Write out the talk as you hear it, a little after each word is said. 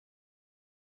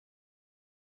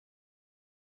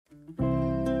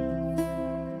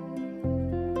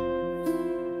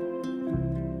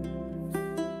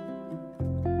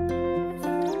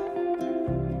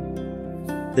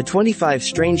The 25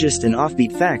 strangest and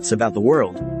offbeat facts about the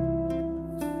world.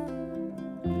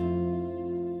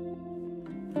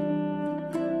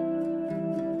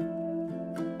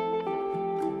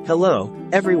 Hello,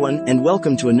 everyone, and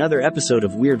welcome to another episode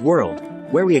of Weird World,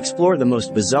 where we explore the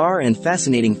most bizarre and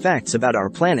fascinating facts about our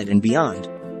planet and beyond.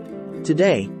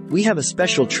 Today, we have a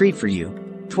special treat for you: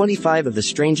 25 of the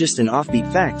strangest and offbeat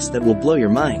facts that will blow your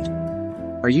mind.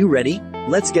 Are you ready?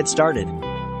 Let's get started.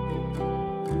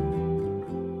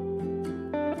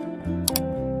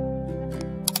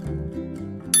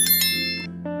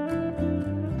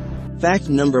 Fact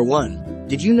number 1.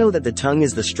 Did you know that the tongue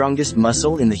is the strongest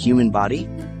muscle in the human body?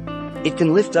 It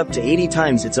can lift up to 80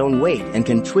 times its own weight and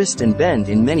can twist and bend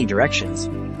in many directions.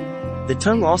 The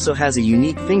tongue also has a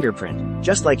unique fingerprint,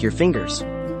 just like your fingers.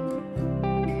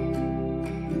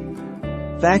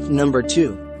 Fact number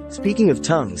 2. Speaking of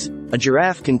tongues, a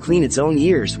giraffe can clean its own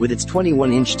ears with its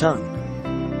 21-inch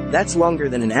tongue. That's longer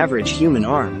than an average human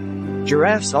arm.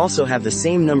 Giraffes also have the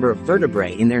same number of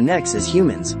vertebrae in their necks as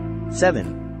humans,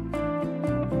 7.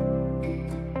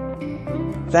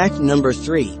 Fact number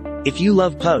 3. If you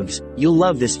love pugs, you'll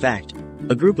love this fact.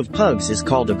 A group of pugs is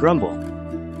called a grumble.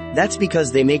 That's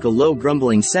because they make a low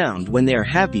grumbling sound when they are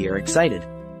happy or excited.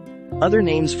 Other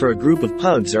names for a group of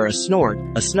pugs are a snort,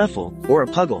 a snuffle, or a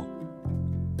puggle.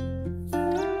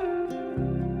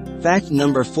 Fact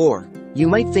number 4. You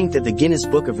might think that the Guinness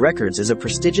Book of Records is a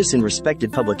prestigious and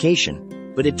respected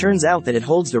publication, but it turns out that it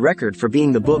holds the record for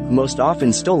being the book most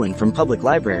often stolen from public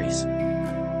libraries.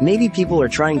 Maybe people are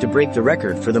trying to break the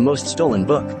record for the most stolen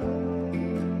book.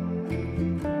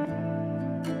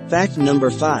 Fact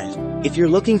number 5. If you're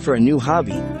looking for a new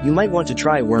hobby, you might want to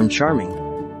try worm charming.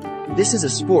 This is a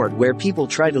sport where people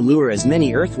try to lure as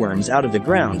many earthworms out of the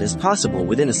ground as possible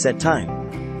within a set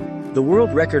time. The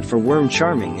world record for worm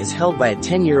charming is held by a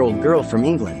 10-year-old girl from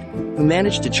England, who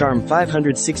managed to charm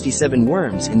 567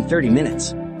 worms in 30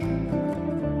 minutes.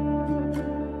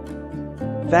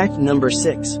 Fact number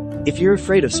 6. If you're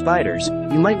afraid of spiders,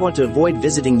 you might want to avoid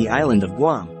visiting the island of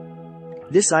Guam.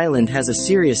 This island has a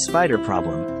serious spider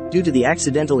problem, due to the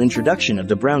accidental introduction of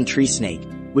the brown tree snake,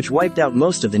 which wiped out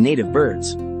most of the native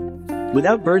birds.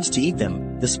 Without birds to eat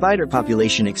them, the spider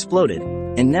population exploded,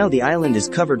 and now the island is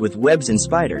covered with webs and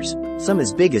spiders, some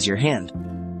as big as your hand.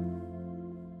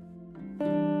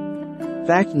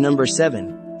 Fact number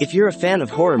 7. If you're a fan of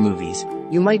horror movies,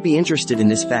 you might be interested in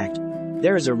this fact.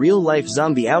 There is a real-life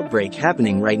zombie outbreak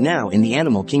happening right now in the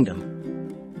animal kingdom.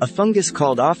 A fungus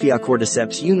called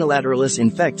Ophiocordyceps unilateralis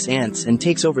infects ants and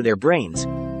takes over their brains,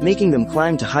 making them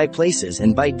climb to high places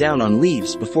and bite down on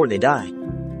leaves before they die.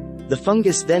 The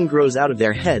fungus then grows out of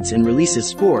their heads and releases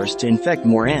spores to infect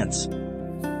more ants.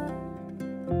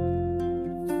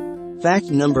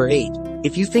 Fact number 8.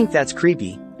 If you think that's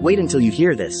creepy, wait until you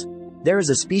hear this. There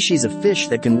is a species of fish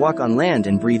that can walk on land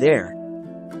and breathe air.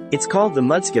 It's called the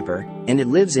mudskipper, and it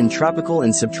lives in tropical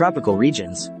and subtropical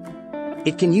regions.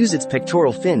 It can use its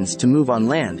pectoral fins to move on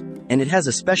land, and it has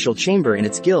a special chamber in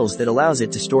its gills that allows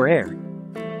it to store air.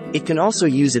 It can also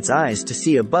use its eyes to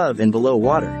see above and below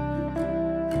water.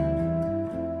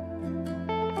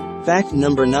 Fact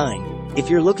number 9. If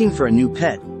you're looking for a new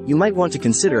pet, you might want to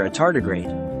consider a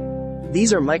tardigrade.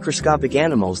 These are microscopic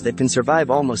animals that can survive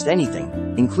almost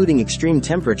anything, including extreme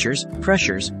temperatures,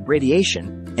 pressures,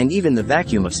 radiation, and even the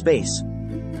vacuum of space.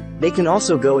 They can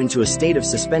also go into a state of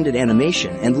suspended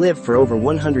animation and live for over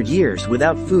 100 years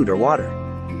without food or water.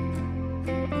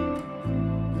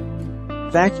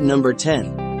 Fact number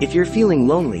 10. If you're feeling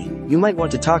lonely, you might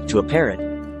want to talk to a parrot.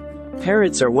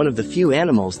 Parrots are one of the few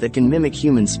animals that can mimic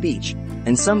human speech,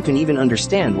 and some can even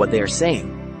understand what they are saying.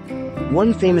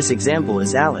 One famous example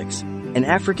is Alex, an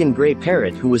African gray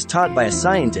parrot who was taught by a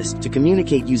scientist to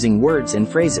communicate using words and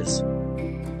phrases.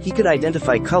 He could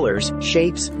identify colors,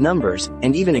 shapes, numbers,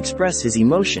 and even express his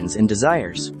emotions and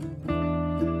desires.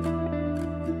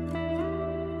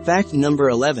 Fact number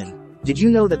 11. Did you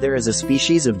know that there is a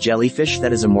species of jellyfish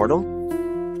that is immortal?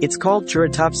 It's called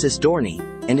Turritopsis dohrnii,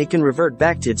 and it can revert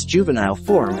back to its juvenile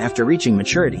form after reaching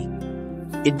maturity.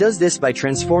 It does this by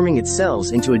transforming its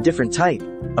cells into a different type,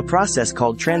 a process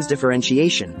called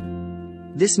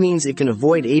transdifferentiation. This means it can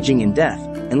avoid aging and death,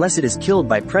 unless it is killed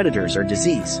by predators or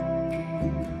disease.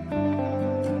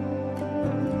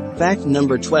 Fact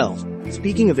number 12.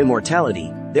 Speaking of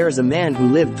immortality, there is a man who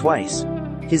lived twice.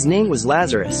 His name was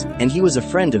Lazarus, and he was a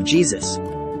friend of Jesus.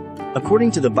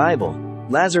 According to the Bible,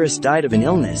 Lazarus died of an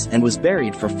illness and was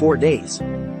buried for 4 days.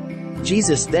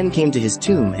 Jesus then came to his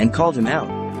tomb and called him out,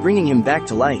 bringing him back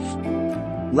to life.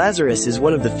 Lazarus is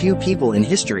one of the few people in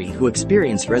history who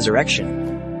experienced resurrection.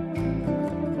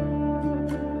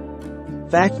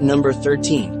 Fact number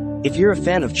 13. If you're a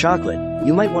fan of chocolate,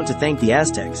 you might want to thank the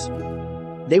Aztecs.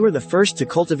 They were the first to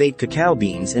cultivate cacao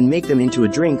beans and make them into a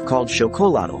drink called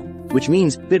chocolatl, which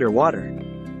means bitter water.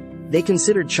 They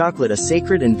considered chocolate a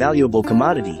sacred and valuable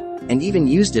commodity, and even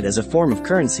used it as a form of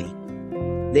currency.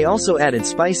 They also added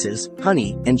spices,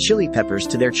 honey, and chili peppers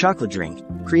to their chocolate drink,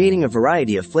 creating a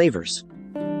variety of flavors.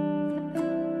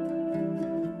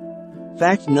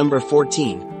 Fact number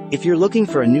 14. If you're looking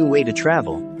for a new way to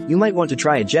travel, you might want to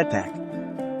try a jetpack.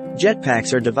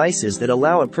 Jetpacks are devices that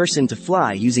allow a person to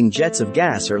fly using jets of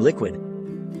gas or liquid.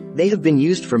 They have been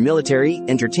used for military,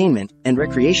 entertainment, and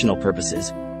recreational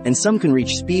purposes, and some can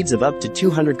reach speeds of up to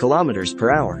 200 kilometers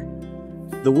per hour.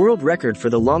 The world record for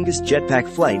the longest jetpack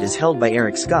flight is held by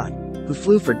Eric Scott, who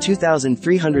flew for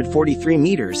 2,343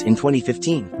 meters in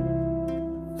 2015.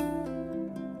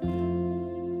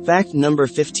 Fact number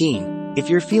 15. If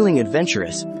you're feeling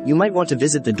adventurous, you might want to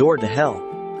visit the door to hell.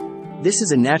 This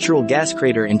is a natural gas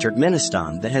crater in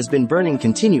Turkmenistan that has been burning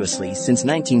continuously since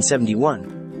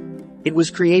 1971. It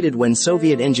was created when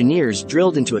Soviet engineers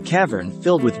drilled into a cavern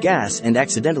filled with gas and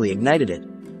accidentally ignited it.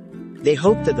 They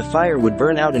hoped that the fire would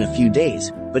burn out in a few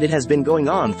days, but it has been going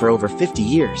on for over 50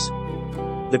 years.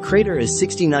 The crater is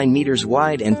 69 meters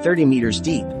wide and 30 meters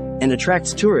deep, and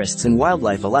attracts tourists and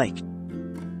wildlife alike.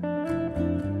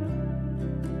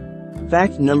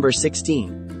 Fact number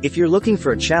 16. If you're looking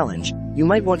for a challenge, you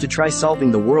might want to try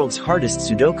solving the world's hardest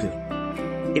sudoku.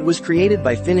 It was created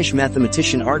by Finnish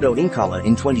mathematician Arto Inkala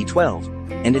in 2012,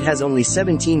 and it has only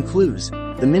 17 clues,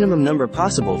 the minimum number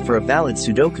possible for a valid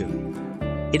sudoku.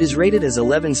 It is rated as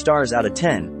 11 stars out of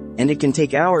 10, and it can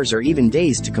take hours or even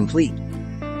days to complete.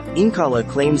 Inkala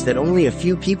claims that only a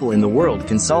few people in the world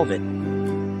can solve it.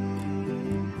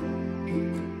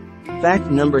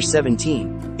 Fact number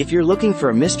 17. If you're looking for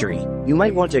a mystery, you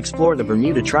might want to explore the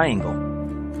Bermuda Triangle.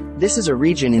 This is a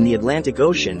region in the Atlantic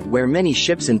Ocean where many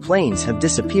ships and planes have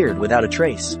disappeared without a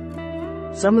trace.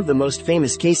 Some of the most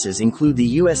famous cases include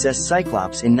the USS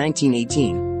Cyclops in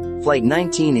 1918, Flight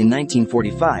 19 in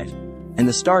 1945, and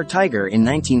the Star Tiger in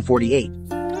 1948.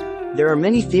 There are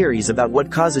many theories about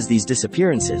what causes these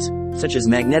disappearances, such as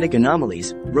magnetic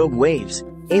anomalies, rogue waves,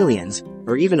 aliens,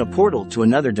 or even a portal to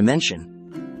another dimension.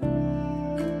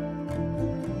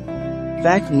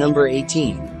 Fact number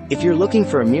 18. If you're looking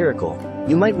for a miracle,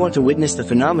 you might want to witness the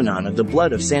phenomenon of the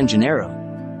blood of San Gennaro.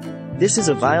 This is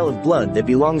a vial of blood that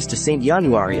belongs to Saint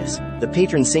Januarius, the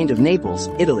patron saint of Naples,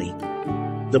 Italy.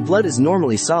 The blood is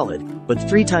normally solid, but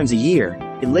 3 times a year,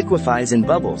 it liquefies and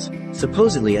bubbles,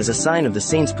 supposedly as a sign of the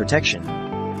saint's protection.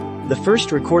 The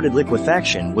first recorded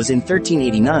liquefaction was in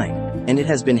 1389, and it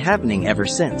has been happening ever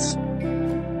since.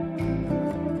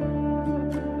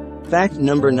 Fact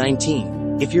number 19.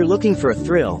 If you're looking for a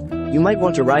thrill, you might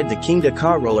want to ride the King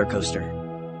Dakar roller coaster.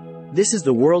 This is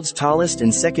the world's tallest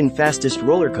and second fastest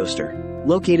roller coaster,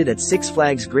 located at Six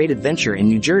Flags Great Adventure in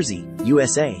New Jersey,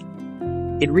 USA.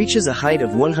 It reaches a height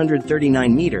of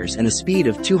 139 meters and a speed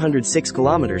of 206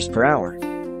 kilometers per hour.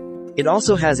 It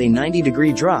also has a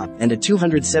 90-degree drop and a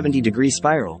 270-degree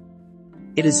spiral.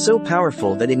 It is so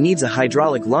powerful that it needs a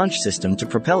hydraulic launch system to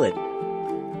propel it.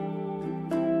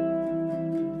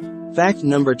 Fact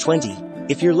number 20.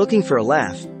 If you're looking for a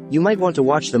laugh, you might want to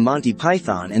watch the Monty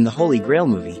Python and the Holy Grail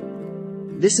movie.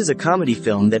 This is a comedy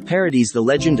film that parodies the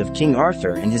legend of King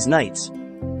Arthur and his knights.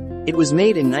 It was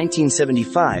made in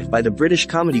 1975 by the British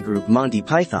comedy group Monty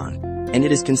Python, and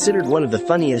it is considered one of the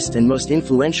funniest and most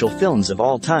influential films of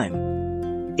all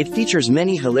time. It features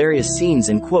many hilarious scenes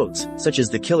and quotes, such as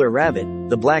the Killer Rabbit,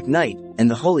 the Black Knight, and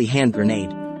the Holy Hand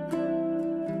Grenade.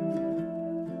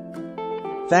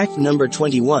 Fact number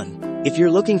 21. If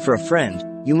you're looking for a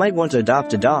friend, you might want to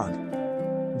adopt a dog.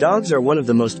 Dogs are one of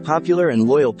the most popular and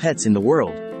loyal pets in the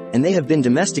world, and they have been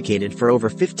domesticated for over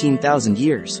 15,000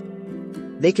 years.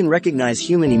 They can recognize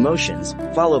human emotions,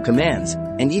 follow commands,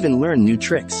 and even learn new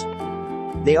tricks.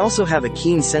 They also have a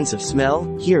keen sense of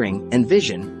smell, hearing, and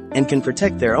vision, and can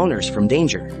protect their owners from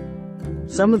danger.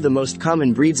 Some of the most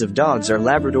common breeds of dogs are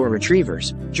Labrador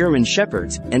Retrievers, German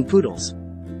Shepherds, and Poodles.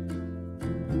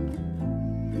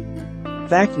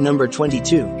 Fact number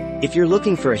 22. If you're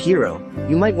looking for a hero,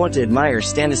 you might want to admire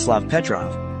Stanislav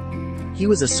Petrov. He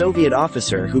was a Soviet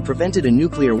officer who prevented a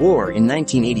nuclear war in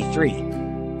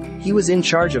 1983. He was in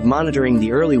charge of monitoring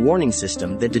the early warning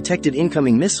system that detected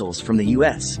incoming missiles from the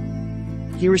US.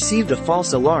 He received a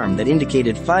false alarm that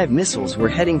indicated 5 missiles were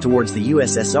heading towards the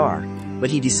USSR, but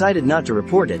he decided not to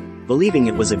report it, believing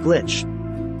it was a glitch.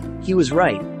 He was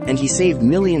right, and he saved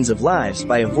millions of lives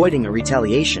by avoiding a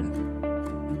retaliation.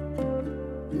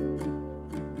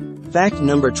 Fact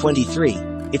number 23.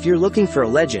 If you're looking for a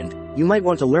legend, you might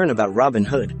want to learn about Robin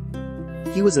Hood.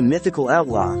 He was a mythical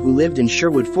outlaw who lived in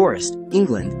Sherwood Forest,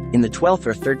 England, in the 12th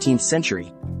or 13th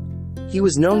century. He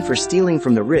was known for stealing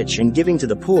from the rich and giving to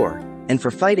the poor, and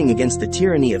for fighting against the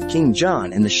tyranny of King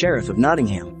John and the Sheriff of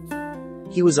Nottingham.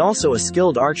 He was also a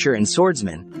skilled archer and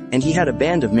swordsman, and he had a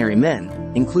band of merry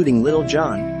men, including Little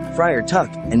John, Friar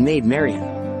Tuck, and Maid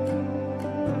Marian.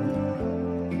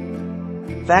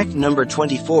 Fact number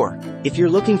 24. If you're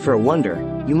looking for a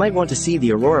wonder, you might want to see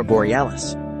the aurora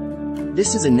borealis.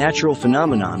 This is a natural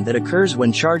phenomenon that occurs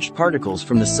when charged particles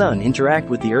from the sun interact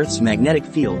with the Earth's magnetic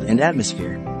field and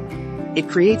atmosphere. It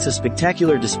creates a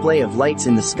spectacular display of lights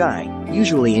in the sky,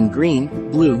 usually in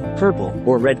green, blue, purple,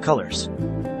 or red colors.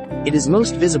 It is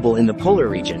most visible in the polar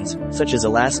regions, such as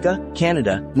Alaska,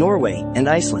 Canada, Norway, and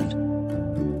Iceland.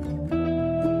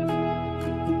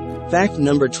 Fact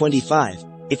number 25.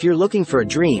 If you're looking for a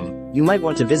dream, you might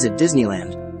want to visit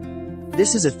Disneyland.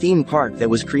 This is a theme park that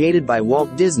was created by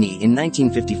Walt Disney in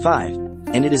 1955,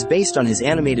 and it is based on his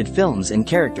animated films and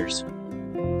characters.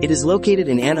 It is located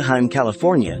in Anaheim,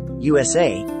 California,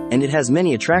 USA, and it has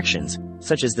many attractions,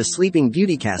 such as the Sleeping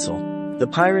Beauty Castle, the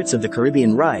Pirates of the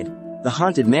Caribbean ride, the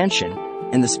Haunted Mansion,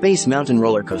 and the Space Mountain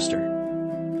roller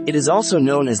coaster. It is also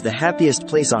known as the happiest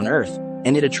place on Earth,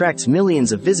 and it attracts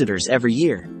millions of visitors every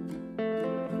year.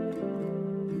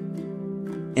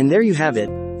 And there you have it,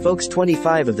 folks,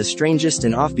 25 of the strangest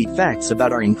and offbeat facts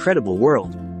about our incredible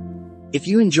world. If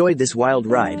you enjoyed this wild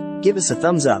ride, give us a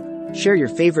thumbs up, share your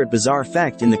favorite bizarre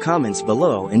fact in the comments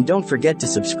below, and don't forget to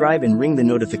subscribe and ring the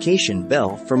notification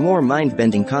bell for more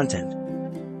mind-bending content.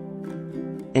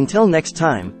 Until next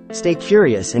time, stay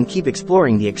curious and keep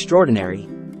exploring the extraordinary.